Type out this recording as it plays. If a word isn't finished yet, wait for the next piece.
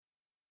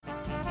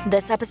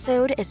This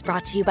episode is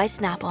brought to you by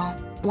Snapple.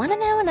 Want to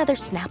know another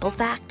Snapple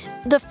fact?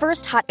 The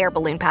first hot air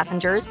balloon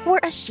passengers were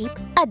a sheep,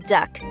 a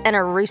duck, and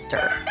a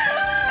rooster.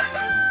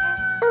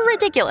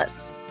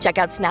 Ridiculous. Check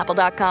out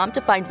Snapple.com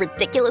to find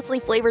ridiculously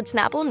flavored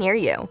Snapple near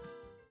you.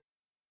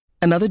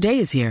 Another day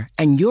is here,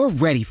 and you're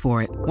ready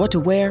for it. What to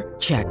wear?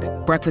 Check.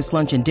 Breakfast,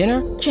 lunch, and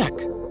dinner? Check.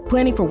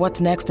 Planning for what's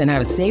next and how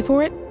to save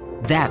for it?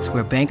 That's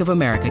where Bank of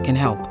America can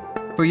help.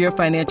 For your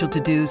financial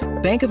to-dos,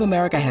 Bank of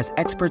America has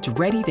experts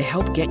ready to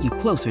help get you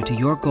closer to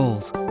your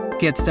goals.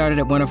 Get started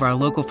at one of our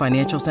local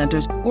financial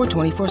centers or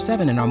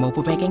 24/7 in our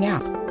mobile banking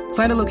app.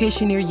 Find a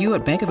location near you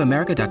at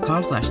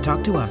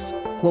bankofamerica.com/talktous.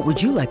 What would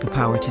you like the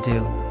power to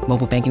do?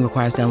 Mobile banking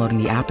requires downloading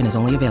the app and is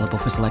only available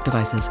for select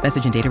devices.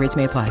 Message and data rates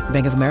may apply.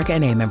 Bank of America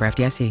N.A., member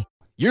FDIC.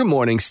 Your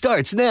morning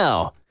starts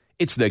now.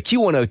 It's the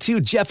Q102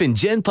 Jeff and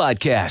Jen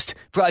podcast,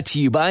 brought to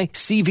you by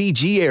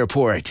CVG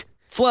Airport.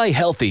 Fly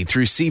healthy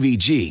through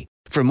CVG.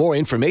 For more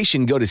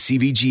information, go to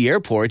CVG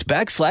Airport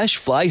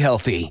 /fly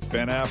healthy.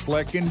 Ben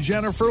Affleck and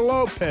Jennifer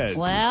Lopez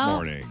this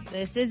morning.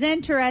 This is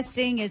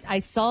interesting. I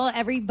saw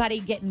everybody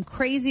getting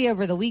crazy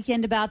over the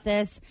weekend about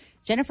this.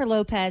 Jennifer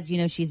Lopez,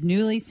 she's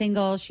newly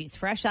single. She's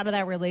fresh out of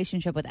that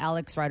relationship with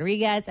Alex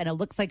Rodriguez, and it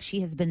looks like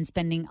she has been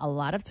spending a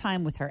lot of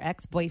time with her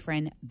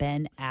ex-boyfriend,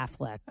 Ben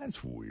Affleck.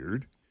 That's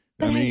weird.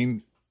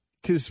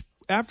 Because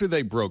after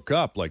they broke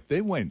up,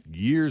 they went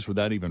years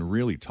without even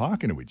really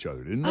talking to each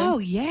other, didn't they? Oh,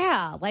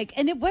 yeah.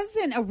 And it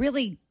wasn't a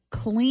really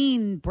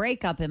clean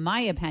breakup, in my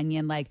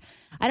opinion. I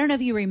don't know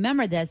if you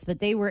remember this, but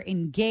they were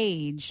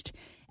engaged.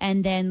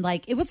 And then,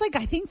 it was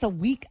I think the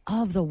week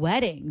of the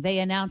wedding, they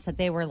announced that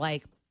they were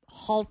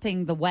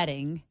halting the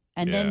wedding.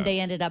 And then they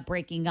ended up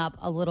breaking up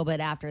a little bit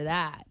after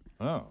that.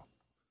 Oh.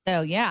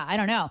 So, yeah, I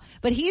don't know.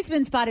 But he's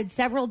been spotted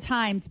several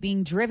times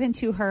being driven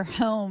to her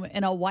home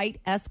in a white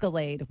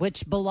Escalade,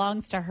 which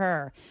belongs to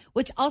her,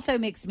 which also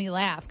makes me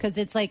laugh because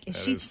it's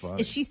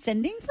is she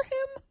sending for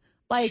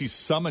him? She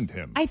summoned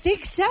him. I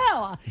think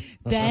so.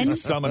 Then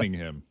She's summoning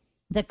him.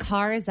 The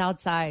car is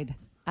outside.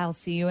 I'll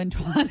see you in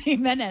 20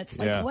 minutes.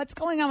 What's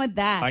going on with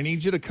that? I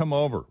need you to come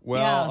over.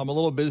 Well, I'm a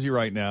little busy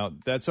right now.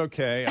 That's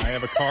okay. I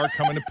have a car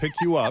coming to pick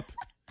you up.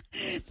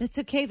 That's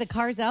okay. The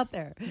car's out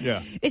there.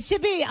 Yeah. It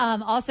should be.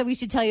 Also, we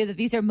should tell you that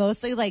these are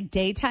mostly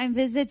daytime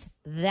visits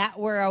that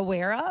we're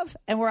aware of.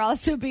 And we're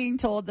also being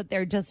told that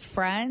they're just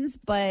friends.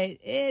 But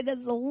it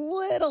is a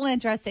little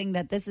interesting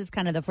that this is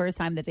kind of the first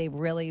time that they've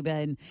really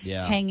been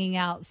hanging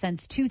out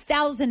since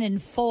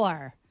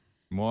 2004.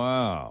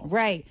 Wow.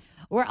 Right.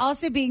 We're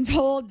also being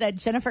told that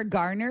Jennifer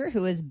Garner,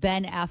 who is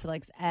Ben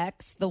Affleck's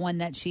ex, the one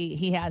that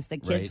he has the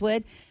kids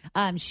with,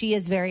 she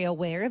is very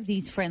aware of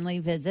these friendly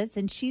visits,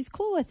 and she's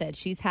cool with it.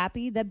 She's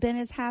happy that Ben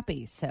is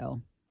happy.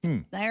 So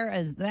there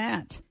is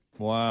that.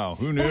 Wow.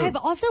 Who knew? But I've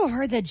also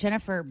heard that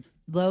Jennifer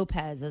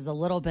Lopez is a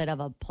little bit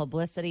of a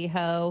publicity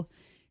hoe.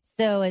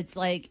 So it's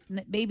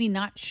maybe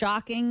not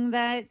shocking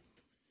that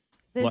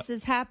this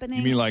is happening.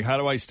 You mean how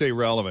do I stay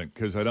relevant?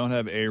 Because I don't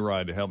have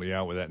A-Rod to help me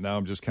out with that. Now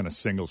I'm just kind of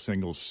single.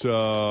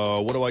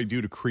 So what do I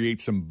do to create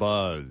some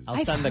buzz? I'll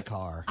send the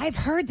car. I've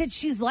heard that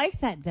she's like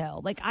that,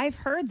 though. I've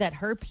heard that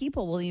her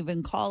people will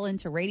even call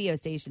into radio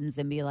stations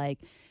and be like,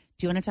 do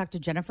you want to talk to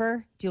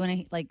Jennifer? Do you want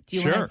to do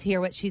you want to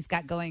hear what she's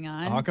got going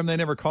on? How come they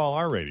never call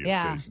our radio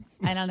station?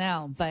 I don't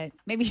know, but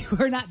maybe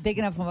we're not big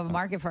enough of a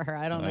market for her.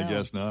 I don't know. I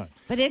guess not.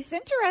 But it's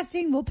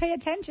interesting. We'll pay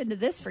attention to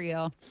this for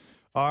you.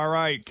 All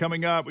right,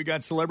 coming up, we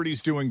got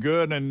celebrities doing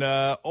good and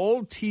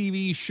old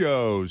TV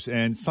shows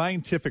and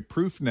scientific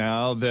proof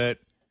now that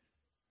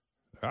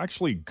they're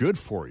actually good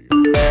for you.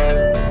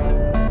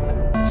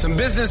 Some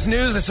business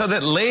news. I saw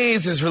that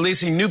Lay's is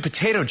releasing new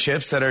potato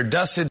chips that are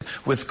dusted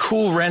with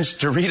Cool Ranch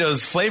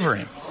Doritos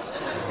flavoring.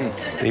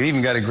 They've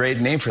even got a great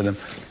name for them,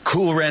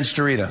 Cool Ranch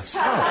Doritos.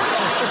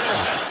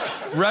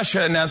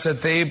 Russia announced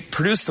that they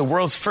produced the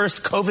world's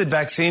first COVID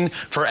vaccine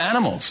for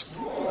animals.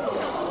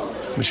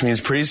 Which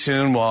means pretty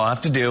soon we'll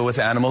have to deal with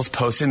animals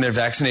posting their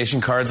vaccination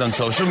cards on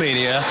social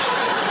media.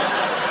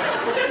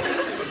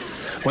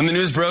 When the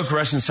news broke,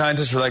 Russian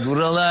scientists were like,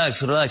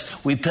 relax.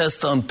 We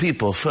test on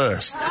people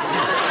first.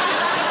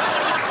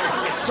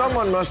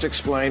 Someone must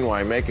explain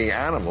why making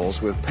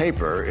animals with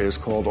paper is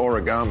called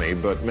origami,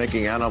 but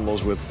making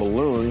animals with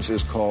balloons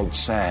is called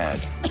sad.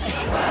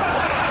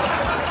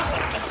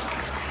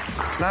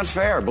 It's not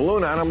fair.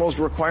 Balloon animals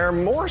require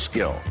more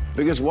skill.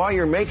 Because while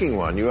you're making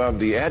one, you have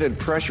the added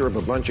pressure of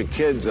a bunch of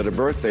kids at a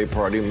birthday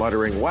party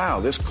muttering,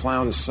 wow, this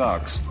clown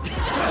sucks.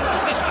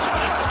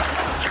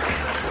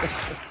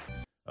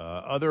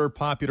 Other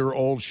popular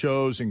old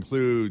shows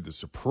include The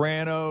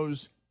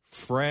Sopranos,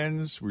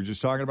 Friends. We were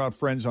just talking about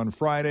Friends on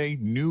Friday,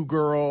 New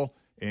Girl,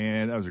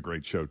 and that was a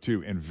great show,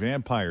 too, and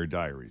Vampire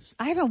Diaries.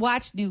 I haven't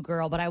watched New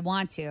Girl, but I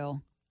want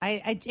to.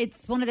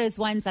 It's one of those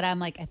ones that I'm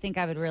like, I think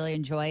I would really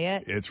enjoy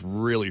it. It's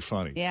really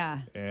funny.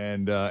 Yeah.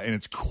 And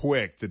it's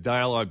quick. The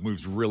dialogue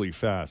moves really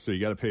fast, so you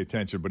got to pay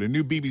attention. But a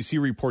new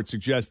BBC report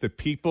suggests that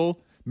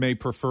people may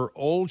prefer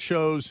old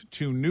shows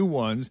to new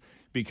ones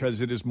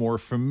because it is more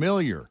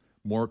familiar,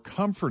 more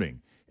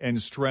comforting,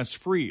 and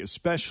stress-free,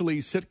 especially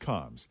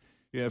sitcoms.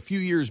 Yeah, a few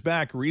years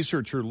back, a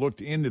researcher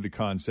looked into the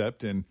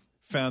concept and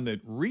found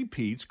that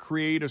repeats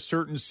create a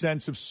certain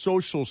sense of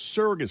social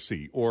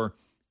surrogacy or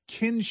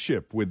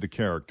kinship with the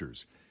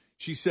characters.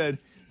 She said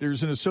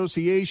there's an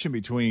association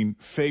between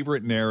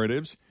favorite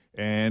narratives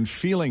and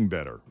feeling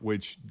better,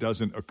 which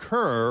doesn't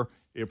occur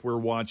if we're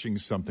watching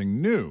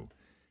something new.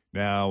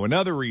 Now,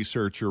 another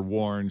researcher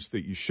warns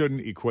that you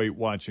shouldn't equate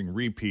watching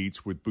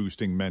repeats with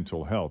boosting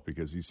mental health,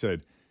 because he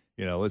said,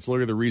 let's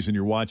look at the reason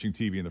you're watching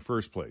TV in the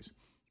first place.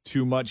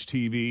 Too much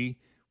TV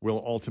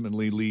will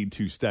ultimately lead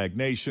to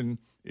stagnation.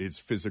 It's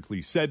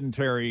physically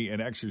sedentary,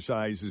 and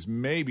exercise is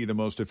maybe the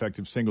most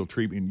effective single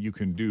treatment you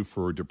can do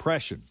for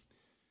depression.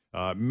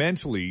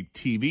 Mentally,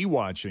 TV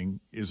watching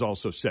is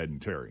also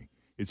sedentary.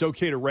 It's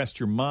okay to rest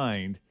your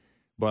mind,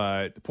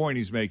 but the point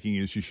he's making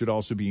is you should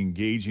also be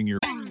engaging your...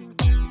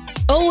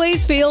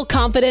 Always feel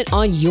confident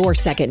on your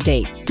second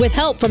date. With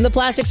help from the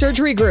Plastic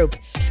Surgery Group.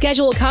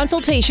 Schedule a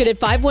consultation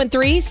at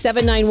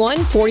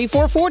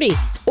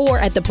 513-791-4440 or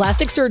at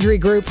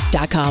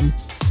theplasticsurgerygroup.com.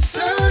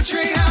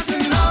 Surgery has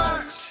an art.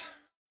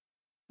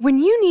 When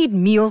you need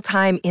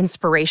mealtime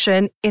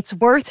inspiration, it's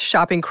worth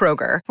shopping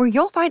Kroger, where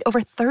you'll find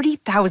over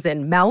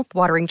 30,000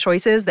 mouth-watering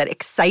choices that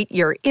excite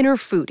your inner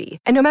foodie.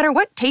 And no matter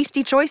what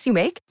tasty choice you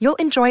make, you'll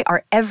enjoy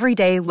our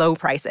everyday low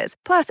prices,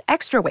 plus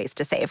extra ways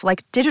to save,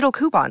 like digital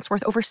coupons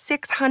worth over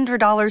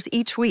 $600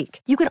 each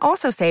week. You can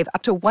also save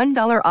up to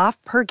 $1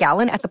 off per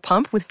gallon at the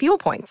pump with fuel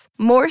points.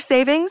 More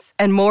savings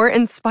and more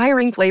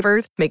inspiring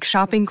flavors make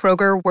shopping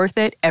Kroger worth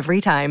it every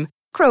time.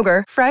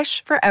 Kroger,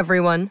 fresh for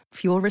everyone.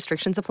 Fuel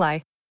restrictions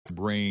apply.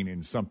 Brain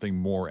in something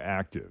more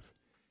active.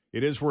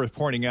 It is worth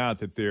pointing out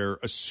that they're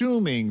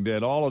assuming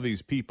that all of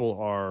these people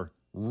are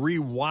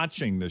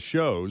rewatching the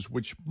shows,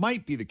 which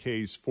might be the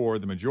case for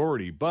the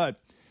majority, but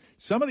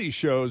some of these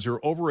shows are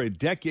over a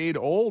decade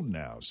old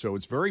now, so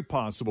it's very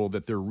possible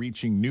that they're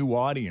reaching new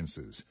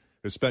audiences,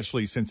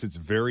 especially since it's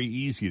very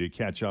easy to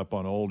catch up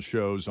on old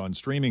shows on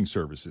streaming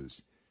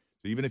services.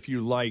 So even if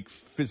you like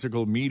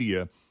physical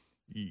media,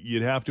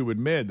 you'd have to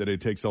admit that it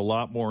takes a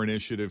lot more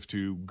initiative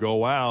to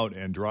go out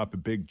and drop a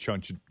big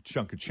chunk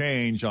of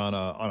change on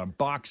a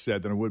box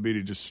set than it would be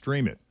to just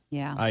stream it.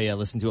 Yeah. I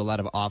listen to a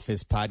lot of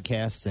Office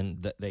podcasts,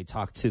 and they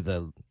talk to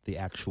the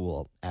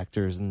actual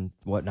actors and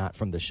whatnot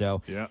from the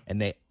show. Yeah.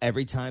 And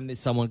every time that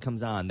someone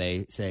comes on,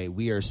 they say,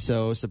 we are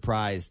so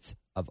surprised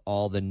of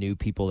all the new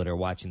people that are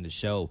watching the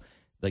show.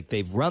 Like,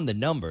 they've run the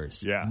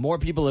numbers. Yeah. More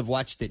people have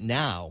watched it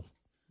now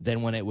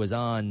than when it was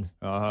on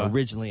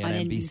originally on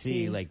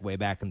NBC, like way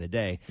back in the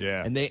day.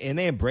 Yeah. And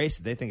they embrace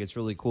it. They think it's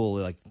really cool.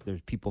 Like,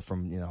 there's people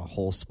from, a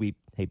whole sweep.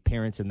 Hey,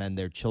 parents and then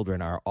their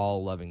children are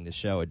all loving the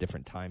show at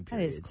different time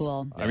periods. That is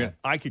cool. I mean,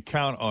 I could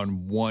count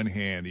on one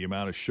hand the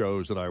amount of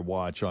shows that I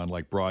watch on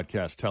like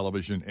broadcast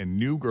television, and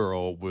New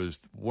Girl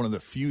was one of the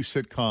few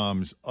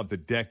sitcoms of the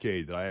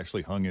decade that I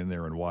actually hung in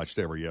there and watched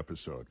every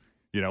episode.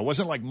 It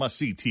wasn't like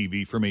must-see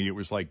TV for me. It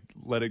was like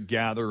let it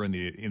gather in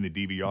the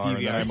DVR. And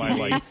then I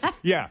might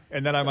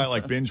and then I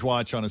might binge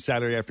watch on a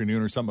Saturday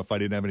afternoon or something if I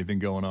didn't have anything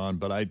going on.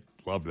 But I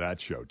love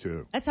that show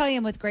too. That's how I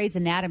am with Grey's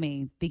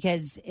Anatomy,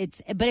 because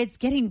it's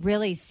getting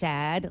really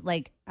sad.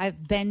 Like,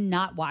 I've been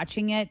not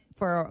watching it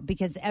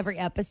because every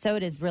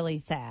episode is really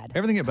sad.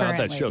 Everything about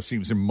currently. that show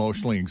seems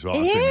emotionally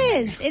exhausting.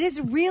 It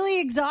is really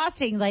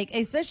exhausting. Like,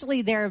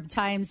 especially there are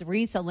times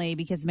recently,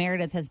 because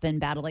Meredith has been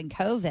battling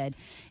COVID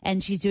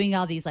and she's doing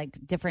all these like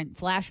different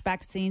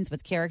flashback scenes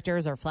with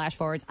characters or flash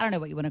forwards. I don't know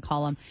what you want to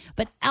call them,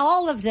 but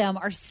all of them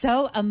are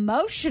so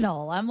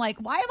emotional. I'm like,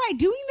 why am I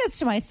doing this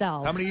to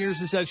myself? How many years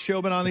has that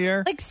show been on the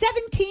air? Like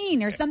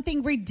 17 or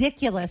something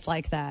ridiculous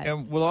like that.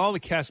 And with all the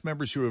cast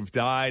members who have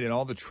died and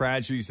all the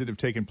tragedies that have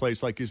taken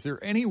place, like, is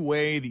there any way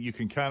that you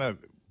can kind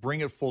of bring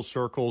it full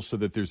circle so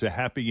that there's a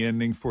happy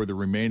ending for the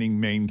remaining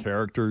main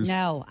characters?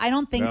 No, I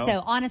don't think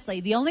so.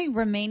 Honestly, the only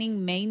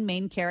remaining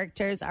main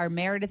characters are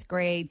Meredith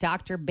Grey,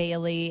 Dr.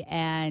 Bailey,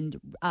 and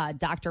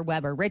Dr.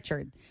 Weber,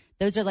 Richard.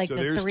 Those are like the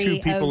there's three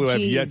two people who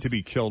have OGs. yet to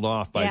be killed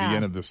off by the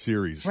end of the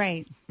series.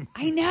 Right.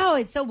 I know.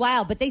 It's so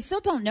wild. But they still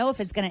don't know if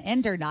it's going to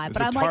end or not. There's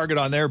but a I'm target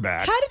on their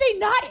back. How do they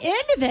not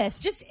end this?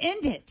 Just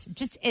end it.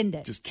 Just end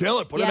it. Just kill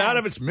it. Put it out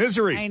of its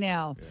misery. I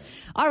know. Yeah.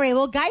 All right.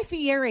 Well, Guy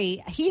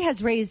Fieri, he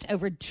has raised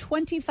over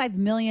 $25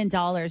 million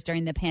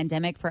during the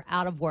pandemic for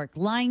out-of-work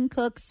line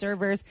cooks,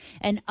 servers,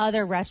 and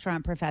other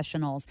restaurant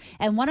professionals.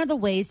 And one of the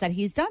ways that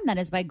he's done that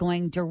is by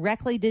going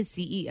directly to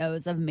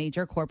CEOs of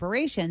major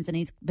corporations, and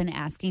he's been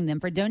asking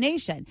them for donation.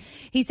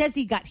 He says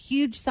he got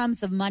huge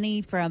sums of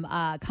money from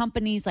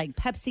companies like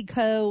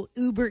PepsiCo,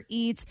 Uber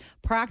Eats,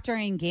 Procter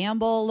 &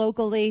 Gamble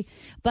locally,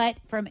 but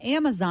from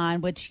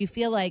Amazon, which you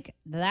feel like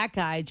that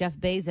guy, Jeff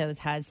Bezos,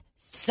 has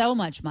so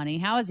much money.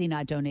 How is he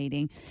not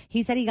donating?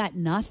 He said he got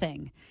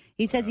nothing.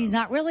 He says he's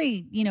not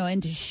really,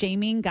 into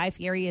shaming. Guy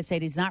Fieri has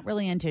said he's not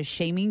really into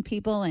shaming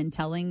people and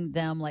telling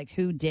them like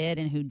who did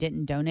and who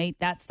didn't donate.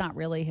 That's not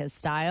really his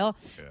style.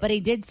 Yeah. But he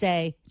did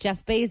say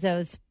Jeff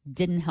Bezos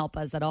didn't help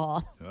us at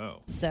all. Oh.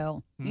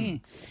 So,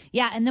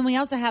 yeah. And then we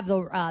also have the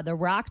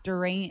Rock,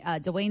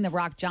 Dwayne The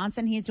Rock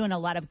Johnson. He's doing a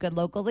lot of good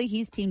locally.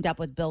 He's teamed up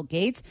with Bill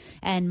Gates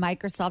and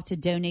Microsoft to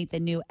donate the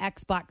new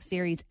Xbox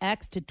Series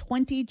X to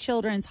 20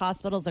 children's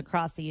hospitals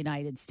across the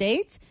United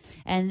States.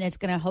 And it's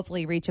going to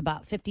hopefully reach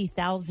about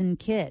 50,000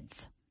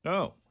 kids.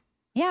 Oh.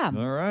 Yeah.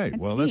 All right.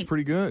 Well, that's neat.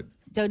 pretty good.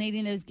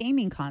 Donating those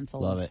gaming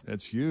consoles. Love it.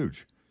 That's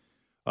huge.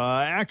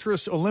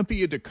 Actress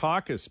Olympia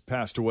Dukakis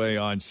passed away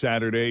on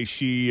Saturday.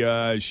 She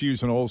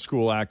was an old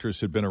school actress,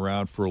 had been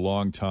around for a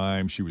long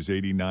time. She was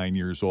 89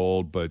 years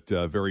old, but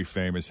very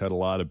famous, had a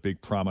lot of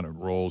big prominent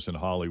roles in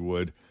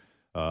Hollywood.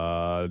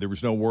 There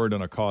was no word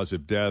on a cause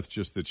of death,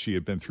 just that she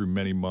had been through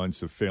many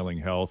months of failing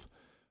health.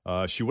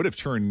 She would have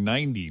turned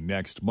 90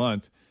 next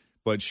month,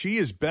 but she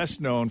is best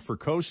known for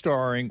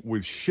co-starring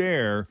with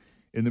Cher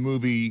in the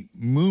movie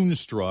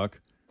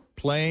Moonstruck,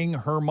 playing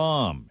her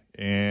mom.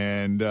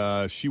 And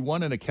she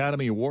won an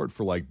Academy Award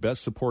for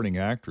Best Supporting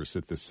Actress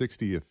at the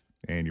 60th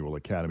Annual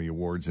Academy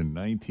Awards in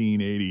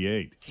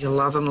 1988. Do you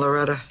love him,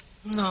 Loretta?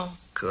 No.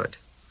 Good.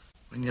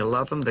 When you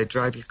love them, they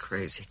drive you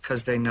crazy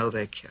because they know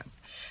they can.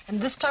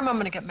 And this time I'm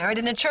going to get married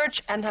in a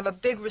church and have a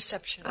big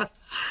reception.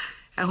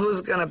 And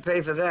who's going to pay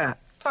for that?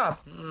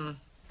 Pop.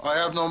 I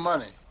have no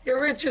money.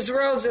 You're rich as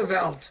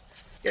Roosevelt.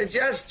 You're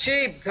just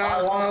cheap,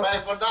 Cosmo. I won't pay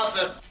for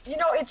nothing. You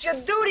know, it's your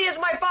duty as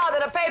my father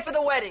to pay for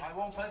the wedding. I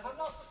won't pay for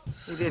nothing.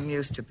 He didn't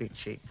used to be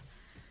cheap.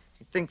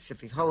 He thinks if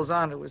he holds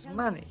on to his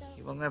money,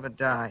 he will never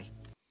die.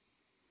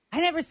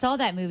 I never saw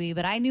that movie,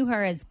 but I knew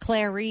her as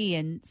Clary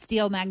in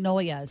Steel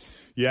Magnolias.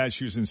 Yeah,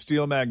 she was in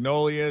Steel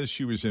Magnolias.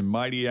 She was in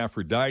Mighty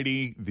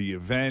Aphrodite, The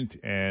Event,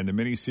 and the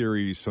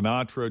miniseries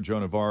Sinatra,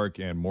 Joan of Arc,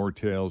 and More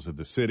Tales of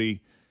the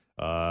City.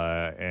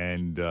 For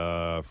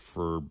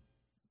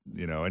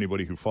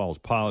anybody who follows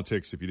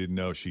politics, if you didn't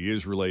know, she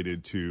is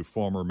related to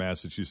former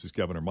Massachusetts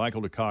Governor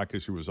Michael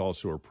Dukakis, who was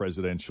also a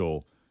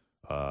presidential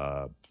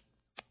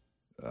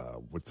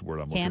what's the word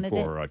I'm looking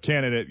for?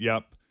 Candidate,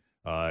 yep.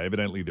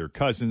 Evidently, they're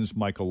cousins.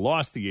 Michael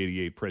lost the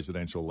 88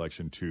 presidential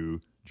election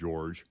to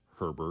George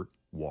Herbert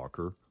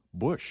Walker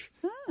Bush.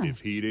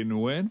 If he didn't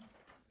win,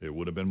 it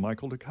would have been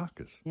Michael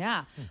Dukakis.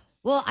 Yeah.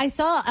 Well, I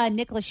saw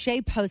Nick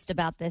Lachey post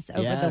about this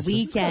over the weekend.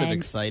 This is kind of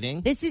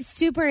exciting. This is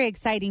super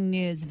exciting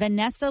news.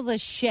 Vanessa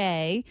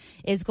Lachey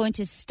is going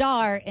to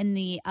star in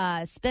the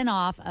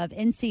spinoff of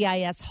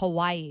NCIS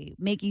Hawaii,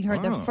 making her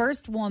the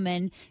first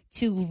woman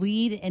to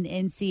lead an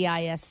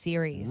NCIS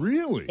series.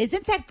 Really?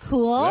 Isn't that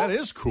cool? That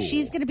is cool.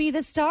 She's going to be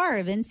the star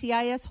of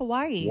NCIS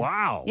Hawaii.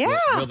 Wow. Yeah.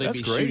 Will they That's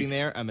be great. shooting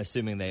there? I'm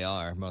assuming they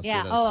are. Most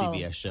of those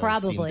CBS shows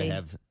probably. seem to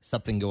have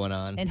something going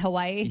on. In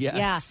Hawaii? Yes.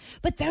 Yeah.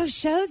 But those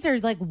shows are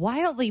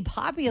wildly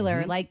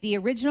popular, like the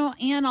original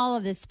and all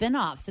of the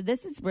spinoffs. So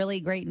this is really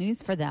great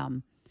news for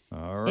them.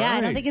 All right. Yeah,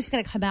 I don't think it's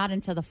going to come out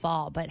until the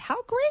fall, but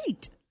how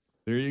great.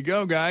 There you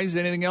go, guys.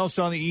 Anything else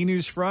on the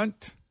e-news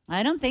front?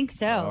 I don't think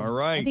so. All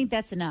right. I think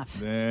that's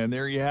enough. And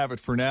there you have it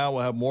for now.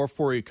 We'll have more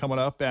for you coming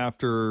up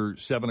after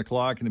 7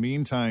 o'clock. In the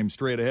meantime,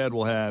 straight ahead,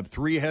 we'll have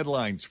 3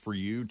 headlines for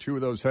you. 2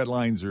 of those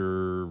headlines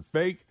are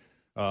fake.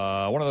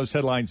 One of those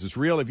headlines is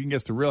real. If you can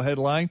guess the real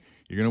headline,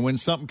 you're going to win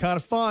something kind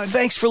of fun.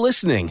 Thanks for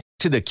listening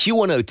to the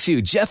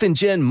Q102 Jeff and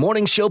Jen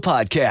Morning Show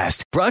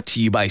podcast, brought to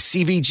you by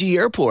CVG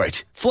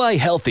Airport. Fly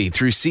healthy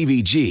through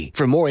CVG.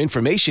 For more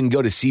information,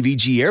 go to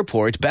CVG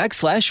Airport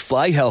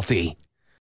 /fly healthy.